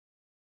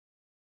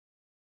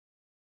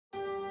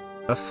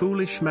A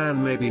foolish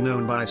man may be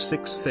known by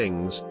 6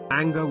 things: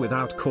 anger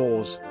without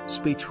cause,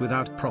 speech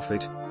without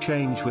profit,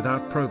 change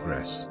without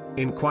progress,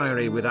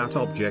 inquiry without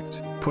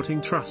object, putting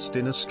trust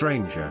in a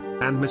stranger,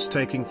 and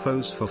mistaking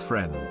foes for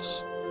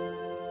friends.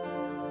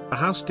 A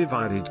house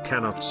divided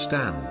cannot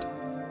stand.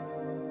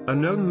 A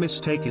known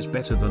mistake is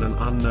better than an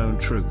unknown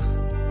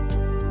truth.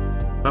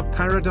 A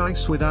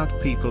paradise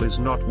without people is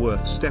not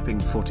worth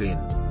stepping foot in.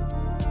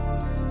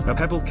 A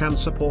pebble can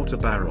support a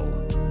barrel.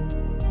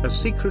 A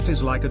secret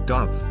is like a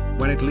dove,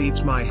 when it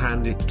leaves my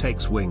hand it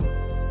takes wing.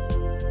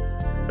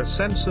 A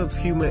sense of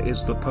humor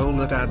is the pole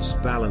that adds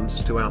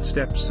balance to our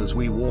steps as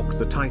we walk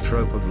the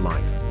tightrope of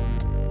life.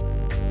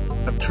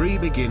 A tree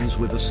begins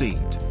with a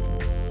seed.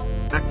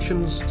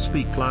 Actions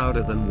speak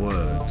louder than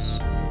words.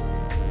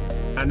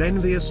 An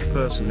envious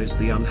person is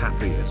the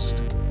unhappiest.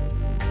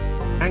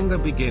 Anger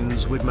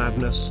begins with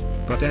madness,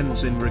 but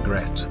ends in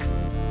regret.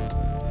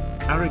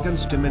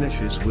 Arrogance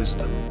diminishes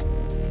wisdom.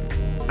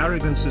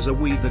 Arrogance is a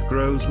weed that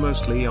grows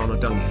mostly on a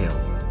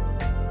dunghill.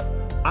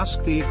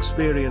 Ask the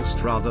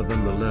experienced rather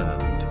than the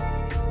learned.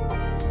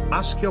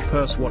 Ask your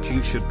purse what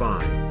you should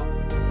buy.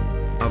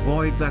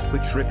 Avoid that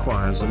which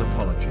requires an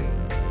apology.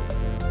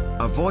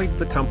 Avoid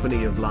the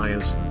company of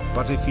liars,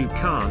 but if you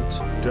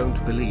can't,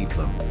 don't believe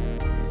them.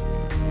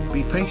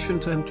 Be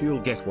patient and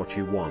you'll get what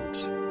you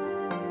want.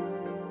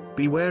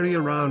 Be wary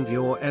around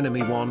your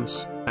enemy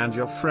once, and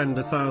your friend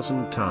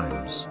 1,000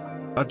 times.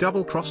 A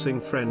double-crossing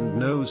friend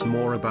knows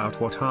more about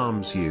what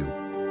harms you.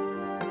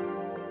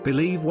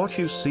 Believe what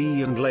you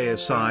see and lay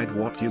aside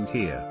what you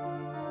hear.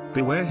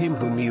 Beware him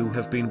whom you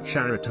have been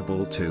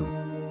charitable to.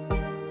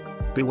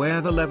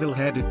 Beware the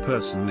level-headed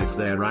person if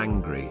they're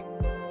angry.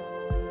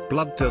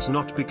 Blood does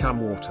not become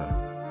water.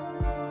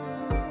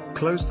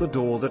 Close the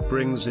door that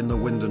brings in the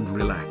wind and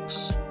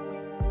relax.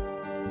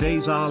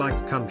 Days are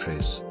like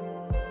countries.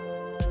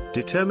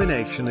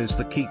 Determination is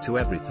the key to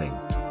everything.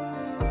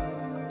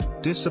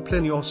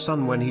 Discipline your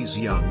son when he's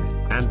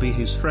young, and be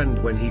his friend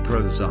when he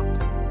grows up.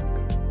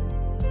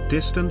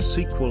 Distance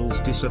equals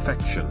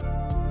disaffection.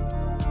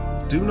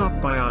 Do not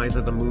buy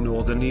either the moon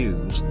or the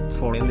news,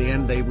 for in the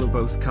end they will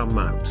both come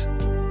out.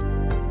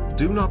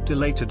 Do not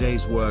delay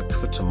today's work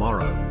for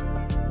tomorrow.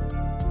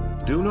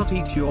 Do not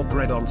eat your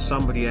bread on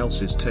somebody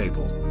else's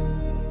table.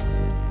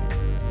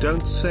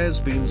 Don't says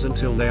beans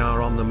until they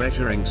are on the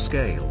measuring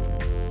scale.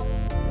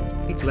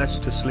 Eat less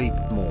to sleep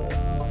more.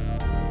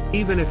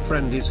 Even if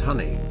friend is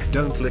honey,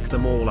 don't lick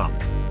them all up.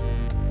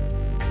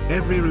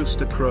 Every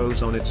rooster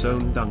crows on its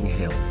own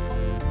dunghill.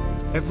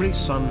 Every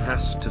sun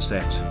has to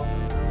set.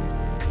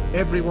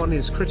 Everyone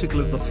is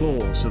critical of the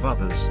flaws of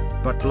others,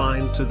 but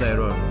blind to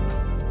their own.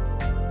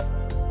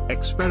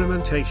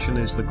 Experimentation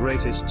is the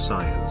greatest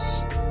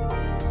science.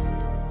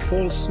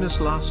 Falseness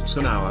lasts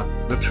an hour,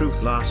 the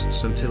truth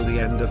lasts until the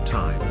end of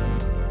time.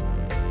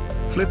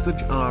 Flip the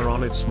jar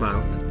on its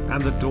mouth,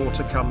 and the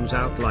daughter comes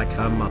out like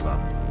her mother.